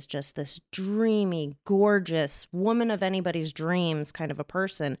she is just this dreamy, gorgeous woman of anybody's dreams kind of a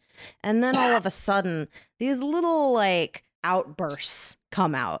person. And then all of a sudden, these little like outbursts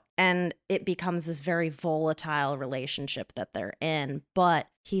come out, and it becomes this very volatile relationship that they're in, but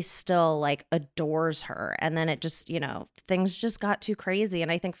he still like adores her. And then it just, you know, things just got too crazy.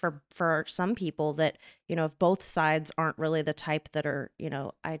 And I think for some people that, you know, if both sides aren't really the type that are, you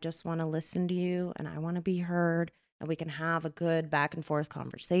know, I just want to listen to you and I want to be heard and we can have a good back and forth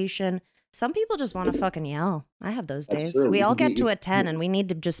conversation. Some people just want to fucking yell. I have those days. True. We all get to a 10 and we need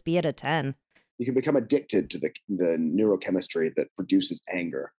to just be at a 10. You can become addicted to the neurochemistry that produces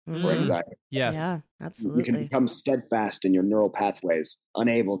anger or anxiety. Yes. Yeah, absolutely. You can become steadfast in your neural pathways,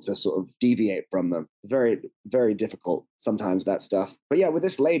 unable to sort of deviate from them. Very, very difficult sometimes, that stuff. But yeah, with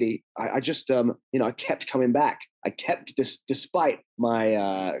this lady, I just, you know, I kept coming back. I kept, despite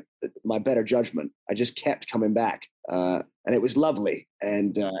my my better judgment, I just kept coming back. And it was lovely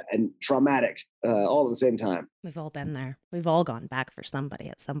and traumatic all at the same time. We've all been there. We've all gone back for somebody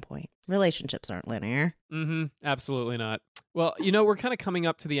at some point. Relationships aren't linear. Mm-hmm. Absolutely not. Well, you know, we're kind of coming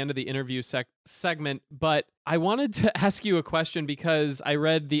up to the end of the interview segment, but I wanted to ask you a question because I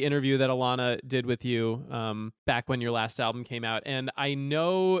read the interview that Alana did with you back when your last album came out. And I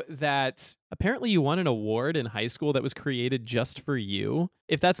know that apparently you won an award in high school that was created just for you.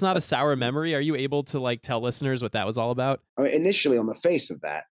 If that's not a sour memory, are you able to like tell listeners what that was all about? I mean, initially on the face of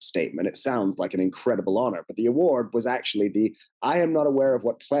that statement, it sounds like an incredible honor, but the award was actually the I am not aware of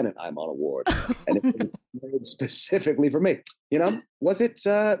what planet I'm on award. And it was made specifically for me. You know, was it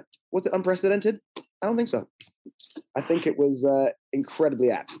unprecedented? I don't think so. I think it was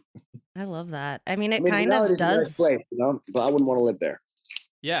incredibly apt. I love that. I mean, kind of does. A nice place, you know, but I wouldn't want to live there.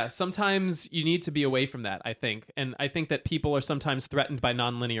 Yeah, sometimes you need to be away from that, I think. And I think that people are sometimes threatened by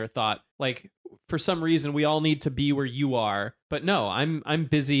nonlinear thought. Like, for some reason, we all need to be where you are. But no, I'm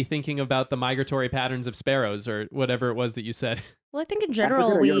busy thinking about the migratory patterns of sparrows or whatever it was that you said. Well, I think in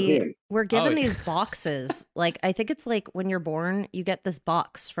general, we're given these boxes. Like, I think it's like when you're born, you get this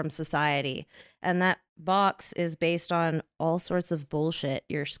box from society. And that box is based on all sorts of bullshit,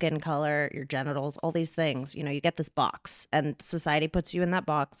 your skin color, your genitals, all these things. You know, you get this box and society puts you in that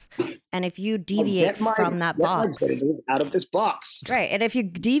box. And if you deviate from that box, out of this box. Right. And if you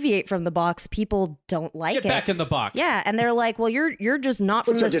deviate from the box, people don't like it. Get back in the box. Yeah. And they're like, well, you're just not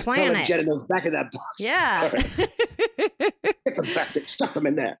from this planet. Get in those back of that box. Yeah. Get them back, stuff them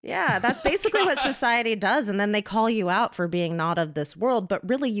in there. Yeah, that's basically what society does. And then they call you out for being not of this world. But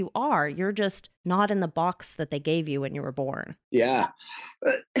really, you are. You're just not in the box that they gave you when you were born. Yeah.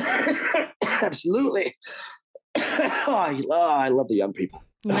 Absolutely. I love the young people.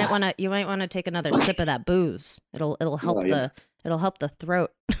 You might want to take another sip of that booze. It'll help it'll help the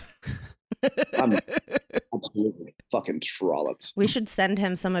throat. I'm absolutely fucking trolloped. We should send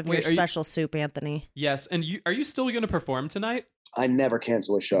him some of your special soup, Anthony. Yes, and are you still going to perform tonight? I never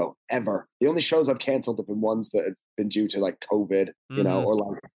cancel a show, ever. The only shows I've canceled have been ones that have been due to like COVID, you know, or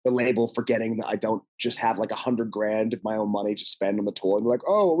like the label forgetting that I don't just have like $100,000 of my own money to spend on the tour. And they're like,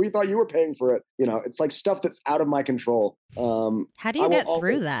 oh, we thought you were paying for it. You know, it's like stuff that's out of my control. How do you get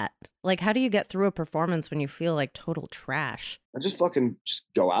through that? Like, how do you get through a performance when you feel like total trash? I just fucking just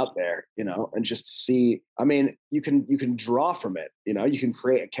go out there, you know, and just see. I mean, you can draw from it, you know, you can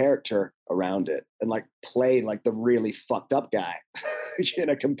create a character around it and like play like the really fucked up guy in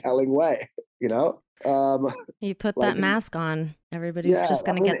a compelling way, you know. You put like, that mask on, everybody's just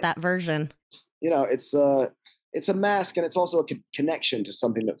going to get that version. You know, it's a mask, and it's also a connection to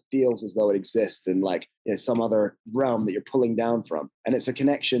something that feels as though it exists in like, you know, some other realm that you're pulling down from. And it's a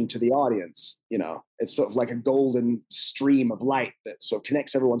connection to the audience, you know. It's sort of like a golden stream of light that sort of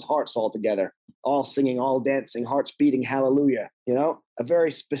connects everyone's hearts all together, all singing, all dancing, hearts beating hallelujah, you know. A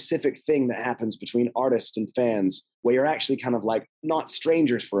very specific thing that happens between artists and fans where you're actually kind of like not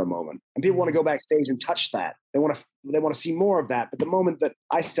strangers for a moment. And people want to go backstage and touch that. They want to see more of that. But the moment that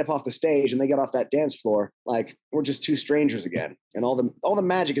I step off the stage and they get off that dance floor, like we're just two strangers again. And all the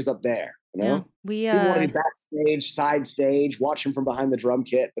magic is up there, you know? Yeah, people want to be backstage, side stage, watching from behind the drum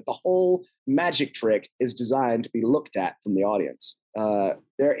kit, but the whole magic trick is designed to be looked at from the audience.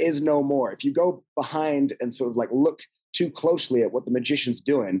 There is no more. If you go behind and sort of like look too closely at what the magician's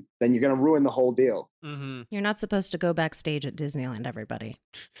doing, then you're going to ruin the whole deal. You're not supposed to go backstage at Disneyland, everybody.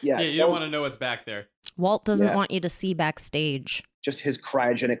 Yeah, you don't want to know what's back there. Walt doesn't want you to see backstage. Just his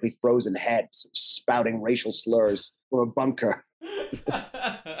cryogenically frozen head spouting racial slurs from a bunker.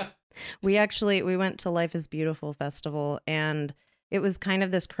 We went to Life is Beautiful festival, and it was kind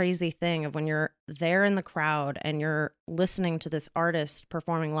of this crazy thing of when you're there in the crowd and you're listening to this artist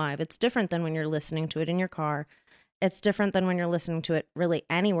performing live. It's different than when you're listening to it in your car. It's different than when you're listening to it really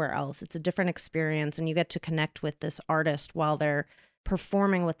anywhere else. It's a different experience, and you get to connect with this artist while they're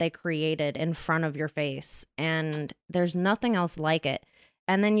performing what they created in front of your face. And there's nothing else like it.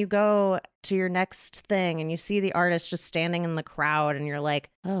 And then you go to your next thing and you see the artist just standing in the crowd and you're like,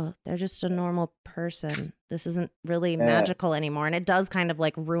 oh, they're just a normal person. This isn't really magical anymore. And it does kind of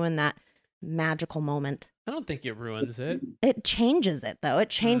like ruin that magical moment. I don't think it ruins it. It changes it, though. It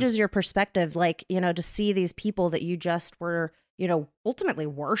changes your perspective. Like, you know, to see these people that you just were, you know, ultimately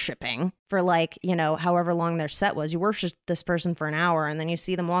worshiping for like, you know, however long their set was. You worship this person for an hour and then you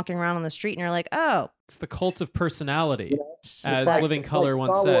see them walking around on the street and you're like, oh. It's the cult of personality, as like, Living Colour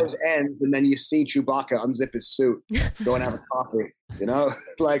once Star said. Wars ends and then you see Chewbacca unzip his suit, go and have a coffee, you know?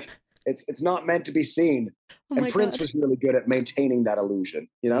 Like, it's not meant to be seen. Oh and Prince was really good at maintaining that illusion.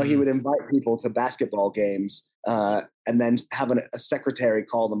 You know, he would invite people to basketball games and then have a secretary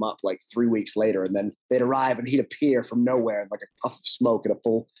call them up like 3 weeks later. And then they'd arrive and he'd appear from nowhere in like a puff of smoke in a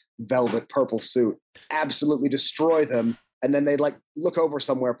full velvet purple suit, absolutely destroy them. And then they'd like look over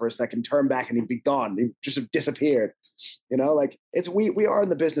somewhere for a second, turn back, and he'd be gone. He'd just have disappeared. You know, like we are in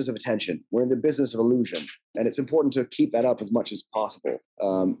the business of attention. We're in the business of illusion. And it's important to keep that up as much as possible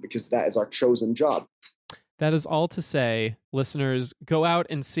because that is our chosen job. That is all to say, listeners, go out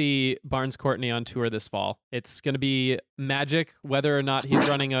and see Barnes Courtney on tour this fall. It's going to be magic, whether or not he's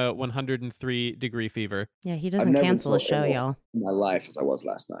running a 103-degree fever. Yeah, he doesn't cancel a show, y'all. In my life, as I was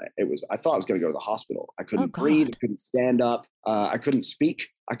last night, I thought I was going to go to the hospital. I couldn't breathe. I couldn't stand up. I couldn't speak.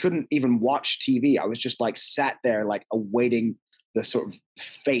 I couldn't even watch TV. I was just like sat there, like awaiting the sort of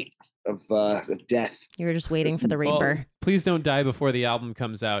fate of death. You were just waiting for the Reaper. Well, please don't die before the album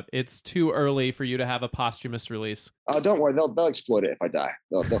comes out. It's too early for you to have a posthumous release. Oh, don't worry. They'll exploit it if I die.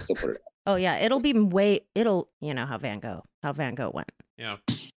 They'll still put it out. Oh yeah, you know how Van Gogh went. Yeah.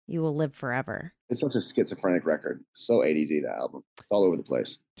 You will live forever. It's such a schizophrenic record. So ADD, that album. It's all over the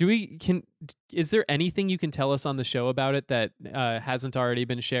place. Is there anything you can tell us on the show about it that hasn't already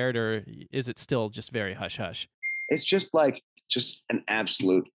been shared, or is it still just very hush hush? It's just an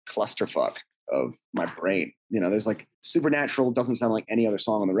absolute clusterfuck of my brain. You know, there's like Supernatural doesn't sound like any other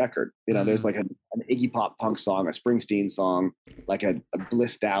song on the record. You know, there's like an Iggy Pop punk song, a Springsteen song, like a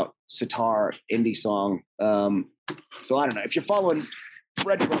blissed out sitar indie song. So I don't know. If you're following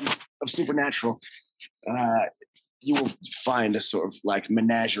breadcrumbs of Supernatural, you will find a sort of like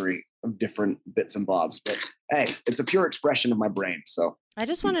menagerie of different bits and bobs. But hey, it's a pure expression of my brain. So I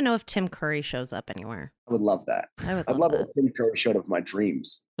just want to know if Tim Curry shows up anywhere. I would love that. I'd love it if Tim Curry showed up in my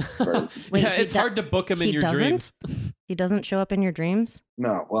dreams. Wait, yeah, it's hard to book him in your dreams. He doesn't show up in your dreams?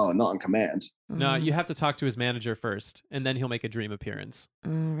 No, well, not on command. No, you have to talk to his manager first, and then he'll make a dream appearance.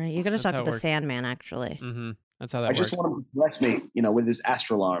 All right, you got to talk to the Sandman, actually. Mm-hmm. That's how that works. I just want him to bless me, you know, with his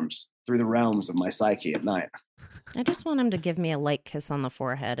astral arms through the realms of my psyche at night. I just want him to give me a light kiss on the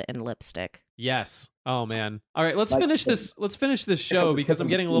forehead and lipstick. Yes. Oh man. All right, let's finish this. Let's finish this show because I'm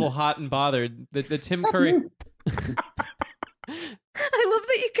getting a little hot and bothered. The Tim Curry. I love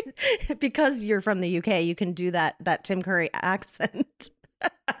that you can, because you're from the UK, you can do that Tim Curry accent.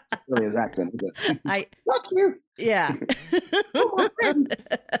 Really his accent, is it? Fuck you. Yeah. Oh, my friend.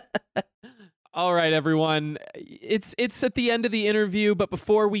 All right, everyone. It's at the end of the interview, but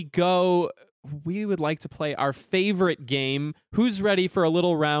before we go, we would like to play our favorite game. Who's ready for a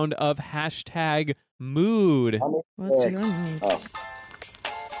little round of hashtag mood? What's your mood? Oh.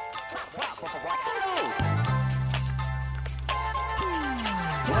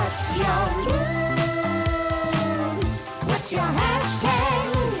 What's your mood? What's your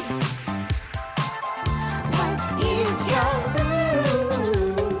hashtag? What is your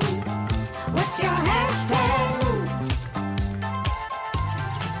mood? What's your hashtag?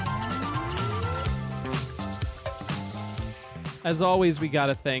 As always, we got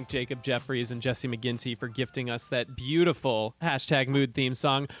to thank Jacob Jeffries and Jesse McGinty for gifting us that beautiful hashtag mood theme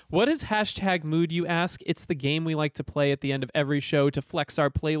song. What is hashtag mood, you ask? It's the game we like to play at the end of every show to flex our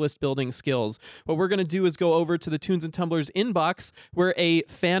playlist building skills. What we're going to do is go over to the Tunes and Tumblers inbox where a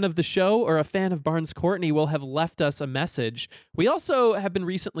fan of the show or a fan of Barnes Courtney will have left us a message. We also have been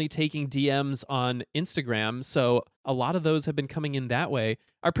recently taking DMs on Instagram, so a lot of those have been coming in that way.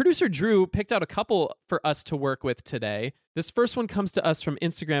 Our producer Drew picked out a couple for us to work with today. This first one comes to us from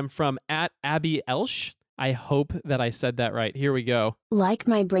Instagram from @AbbyElsh. I hope that I said that right. Here we go. Like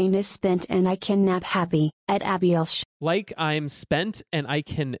my brain is spent and I can nap happy, @AbbyElsh. Like I'm spent and I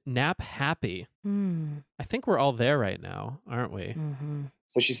can nap happy. I think we're all there right now, aren't we? Mm-hmm.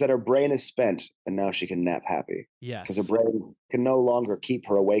 So she said her brain is spent and now she can nap happy. Yes. Because her brain can no longer keep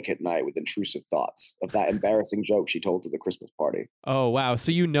her awake at night with intrusive thoughts of that embarrassing joke she told to the Christmas party. Oh, wow.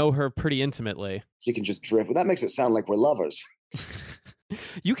 So you know her pretty intimately. She can just drift. Well, that makes it sound like we're lovers.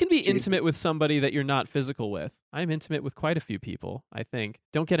 You can be intimate with somebody that you're not physical with. I'm intimate with quite a few people, I think.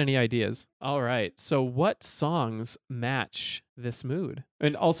 Don't get any ideas. All right. So what songs match this mood?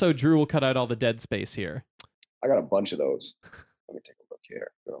 And also, Drew will cut out all the dead space here. I got a bunch of those. Let me take a look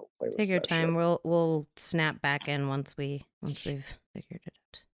here. Got a whole playlist Take your of that time. shit. We'll snap back in once we've figured it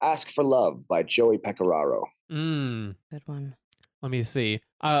out. Ask for Love by Joey Pecoraro. Good one. Let me see.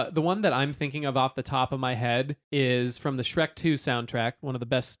 The one that I'm thinking of off the top of my head is from the Shrek 2 soundtrack, one of the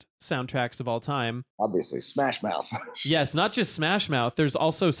best soundtracks of all time. Obviously, Smash Mouth. Yes, not just Smash Mouth. There's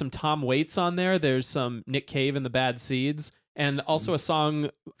also some Tom Waits on there. There's some Nick Cave and the Bad Seeds. And also a song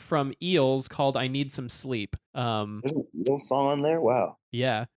from Eels called I Need Some Sleep. There's a little song on there? Wow.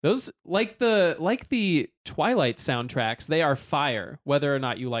 Yeah. Those, like the Twilight soundtracks, they are fire, whether or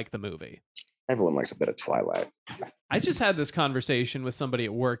not you like the movie. Everyone likes a bit of Twilight. I just had this conversation with somebody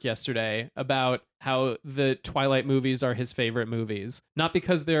at work yesterday about how the Twilight movies are his favorite movies. Not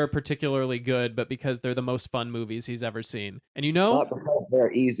because they're particularly good, but because they're the most fun movies he's ever seen. And you know... Not because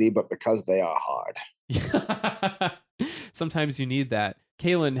they're easy, but because they are hard. Sometimes you need that.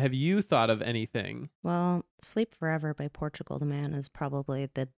 Kaylin, have you thought of anything? Well, Sleep Forever by Portugal the Man is probably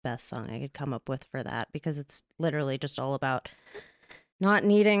the best song I could come up with for that, because it's literally just all about not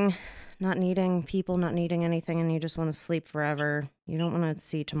needing people, not needing anything, and you just want to sleep forever. You don't want to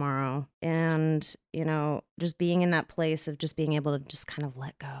see tomorrow. And, you know, just being in that place of just being able to just kind of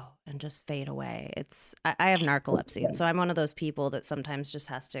let go and just fade away. I have narcolepsy, and so I'm one of those people that sometimes just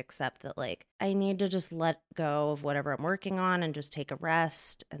has to accept that, like, I need to just let go of whatever I'm working on and just take a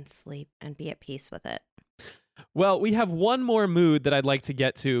rest and sleep and be at peace with it. Well, we have one more mood that I'd like to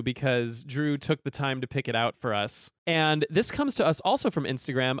get to because Drew took the time to pick it out for us. And this comes to us also from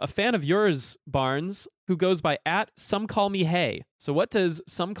Instagram, a fan of yours, Barnes, who goes by @SomeCallMeHey. So what does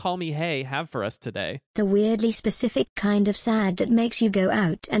Some Call Me Hey have for us today? The weirdly specific kind of sad that makes you go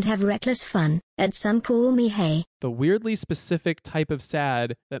out and have reckless fun, @SomeCallMeHey. The weirdly specific type of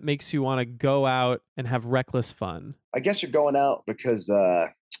sad that makes you want to go out and have reckless fun. I guess you're going out because,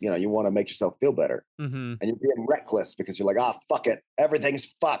 you want to make yourself feel better. Mm-hmm. And you're being reckless because you're like, fuck it. Everything's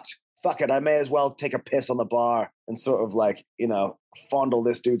fucked. Fuck it. I may as well take a piss on the bar and sort of like, fondle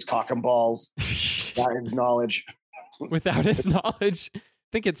this dude's cock and balls without his knowledge. Without his knowledge. I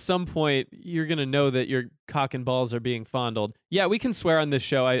think at some point you're going to know that your cock and balls are being fondled. Yeah, we can swear on this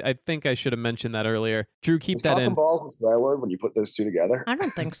show. I think I should have mentioned that earlier. Drew, keep Is that cock in. and balls a swear word when you put those two together? I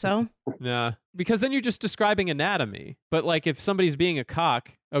don't think so. Nah, because then you're just describing anatomy. But like if somebody's being a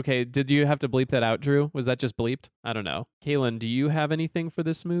cock, okay, did you have to bleep that out, Drew? Was that just bleeped? I don't know. Kaylin, do you have anything for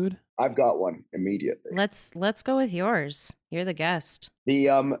this mood? I've got one immediately. Let's go with yours. You're the guest.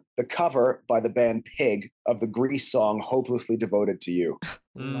 The cover by the band Pig of the Grease song "Hopelessly Devoted to You."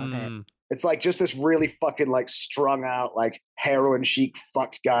 Love it. It's like just this really fucking like strung out, like heroin chic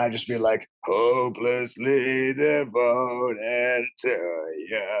fucked guy just be like, hopelessly devoted to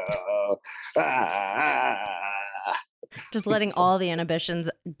you. Just letting all the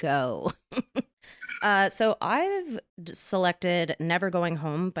inhibitions go. So I've selected Never Going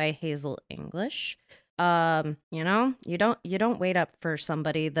Home by Hazel English. You know, you don't wait up for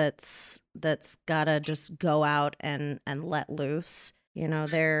somebody that's gotta just go out and let loose. You know,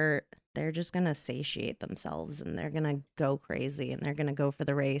 they're just gonna satiate themselves and they're gonna go crazy and they're gonna go for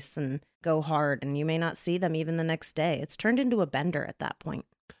the race and go hard, and you may not see them even the next day. It's turned into a bender at that point.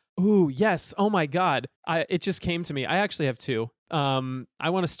 Ooh, yes. Oh my God. It just came to me. I actually have two. I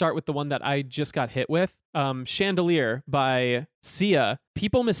want to start with the one that I just got hit with. Chandelier by Sia.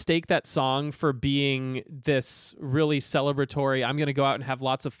 People mistake that song for being this really celebratory, I'm going to go out and have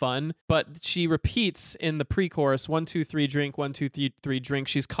lots of fun. But she repeats in the pre-chorus, 1, 2, 3, drink, 1, 2, 3, drink.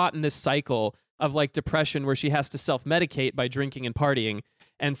 She's caught in this cycle of like depression where she has to self-medicate by drinking and partying.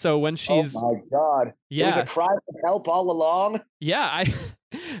 And so when she's... Oh my God. Yeah. It was a cry for help all along. Yeah.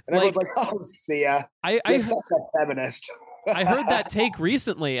 And everyone's like, oh, Sia, you're such a feminist. I heard that take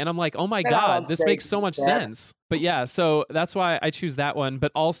recently, and I'm like, oh my God, this makes so much sense. But yeah, so that's why I choose that one.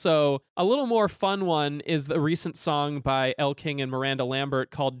 But also, a little more fun one is the recent song by Elle King and Miranda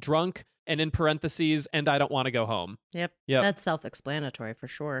Lambert called Drunk, and in parentheses, and I Don't Want to Go Home. Yep. That's self-explanatory for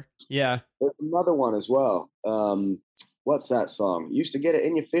sure. Yeah. There's another one as well. What's that song? Used to get it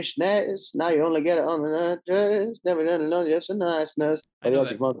in your fishnets, now you only get it on the nightdress. Never done it on just a niceness. I know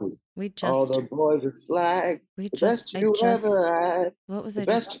Arctic Monkeys. We just... All the boys are slag. The best you ever had. What was The it?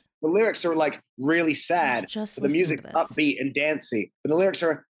 best. The lyrics are like really sad. Just but the music's upbeat and dancey. But the lyrics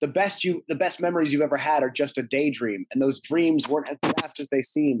are the best memories you've ever had are just a daydream, and those dreams weren't as daft as they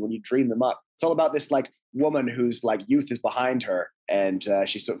seemed when you dream them up. It's all about this like woman whose like youth is behind her, and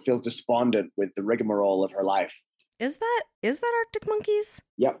she sort of feels despondent with the rigmarole of her life. Is that Arctic Monkeys?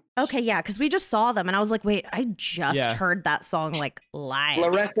 Yep. Okay, yeah, because we just saw them, and I was like, wait, I just heard that song like live.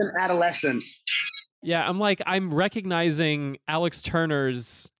 Fluorescent Adolescent. Yeah, I'm recognizing Alex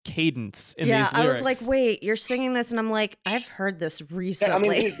Turner's cadence in these lyrics. I was like, wait, you're singing this, and I'm like, I've heard this recently. Yeah, I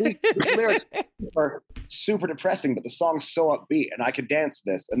mean, these lyrics are super depressing, but the song's so upbeat, and I could dance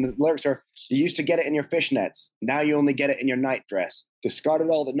to this. And the lyrics are, you used to get it in your fishnets, now you only get it in your nightdress. Discarded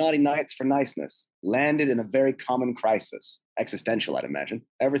all the naughty nights for niceness. Landed in a very common crisis. Existential, I'd imagine.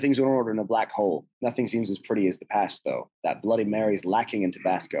 Everything's in order in a black hole. Nothing seems as pretty as the past, though. That Bloody Mary's lacking in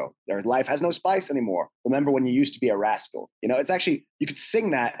Tabasco. Their life has no spice anymore. Remember when you used to be a rascal? You know, it's actually, you could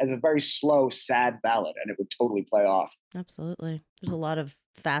sing that as a very slow, sad ballad, and it would totally play off. Absolutely. There's a lot of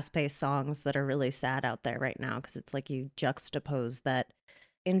fast-paced songs that are really sad out there right now, because it's like you juxtapose that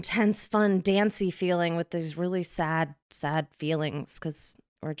intense, fun, dancey feeling with these really sad feelings, because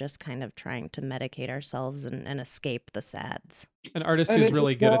we're just kind of trying to medicate ourselves and escape the sads. An artist who's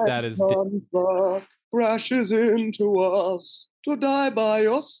really good at that is... crashes into us. To die by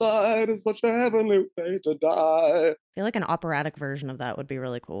your side is such a heavenly way to die. I feel like an operatic version of that would be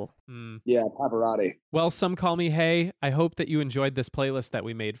really cool. Yeah, Pavarotti. Well, Some Call Me Hey. I hope that you enjoyed this playlist that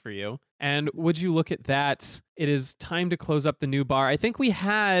we made for you. And would you look at that? It is time to close up the new bar. I think we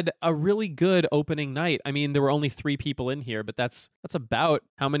had a really good opening night. I mean, there were only 3 people in here, but that's about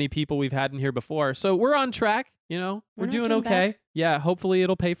how many people we've had in here before. So we're on track. You know, we're doing okay. Bad. Yeah, hopefully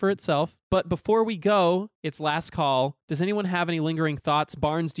it'll pay for itself. But before we go, it's last call. Does anyone have any lingering thoughts?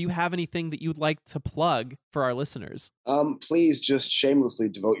 Barnes, do you have anything that you'd like to plug for our listeners? Please just shamelessly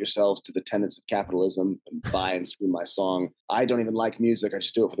devote yourselves to the tenets of capitalism and buy and stream my song. I don't even like music. I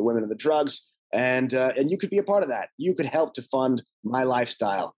just do it for the women and the drugs. And you could be a part of that. You could help to fund my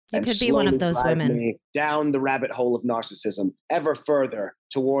lifestyle. You could be one of those women. Me down the rabbit hole of narcissism, ever further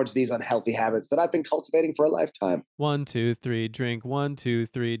towards these unhealthy habits that I've been cultivating for a lifetime. 1, 2, 3, drink. 1, 2,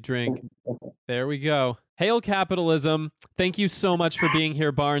 3, drink. There we go. Hail capitalism. Thank you so much for being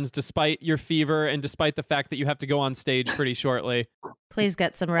here, Barnes, despite your fever and despite the fact that you have to go on stage pretty shortly. Please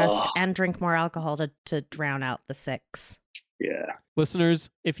get some rest and drink more alcohol to drown out the sicks. Yeah. Listeners,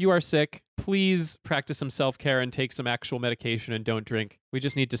 if you are sick, please practice some self-care and take some actual medication and don't drink. We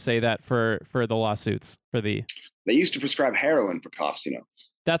just need to say that for the lawsuits. They used to prescribe heroin for coughs, you know.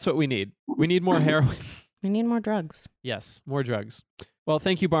 That's what we need. We need more heroin. We need more drugs. Yes, more drugs. Well,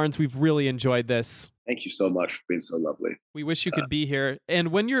 thank you, Barnes. We've really enjoyed this. Thank you so much for being so lovely. We wish you could be here.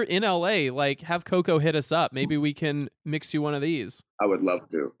 And when you're in LA, have Coco hit us up. Maybe we can mix you one of these. I would love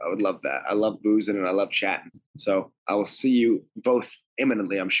to. I would love that. I love boozing and I love chatting. So I will see you both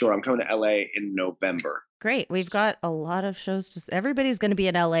imminently, I'm sure. I'm coming to LA in November. Great. We've got a lot of shows. Everybody's going to be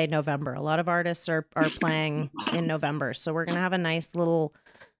in LA November. A lot of artists are playing in November. So we're going to have a nice little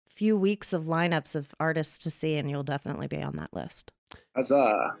few weeks of lineups of artists to see, and you'll definitely be on that list.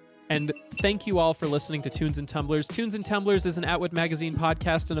 Huzzah. And thank you all for listening to Tunes and Tumblers. Tunes and Tumblers is an Atwood Magazine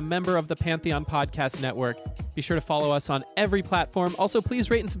podcast and a member of the Pantheon Podcast Network. Be sure to follow us on every platform. Also, please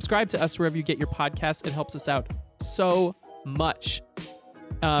rate and subscribe to us wherever you get your podcasts. It helps us out so much.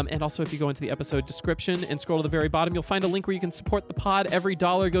 And also, if you go into the episode description and scroll to the very bottom, you'll find a link where you can support the pod. Every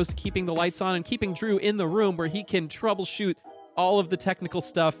dollar goes to keeping the lights on and keeping Drew in the room where he can troubleshoot all of the technical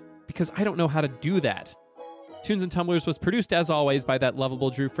stuff, because I don't know how to do that. Tunes and Tumblers was produced, as always, by that lovable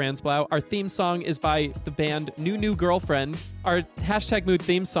Drew Franzblau. Our theme song is by the band New Girlfriend. Our #Mood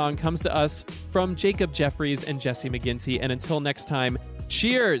theme song comes to us from Jacob Jeffries and Jesse McGinty. And until next time,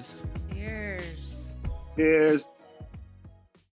 cheers! Cheers. Cheers.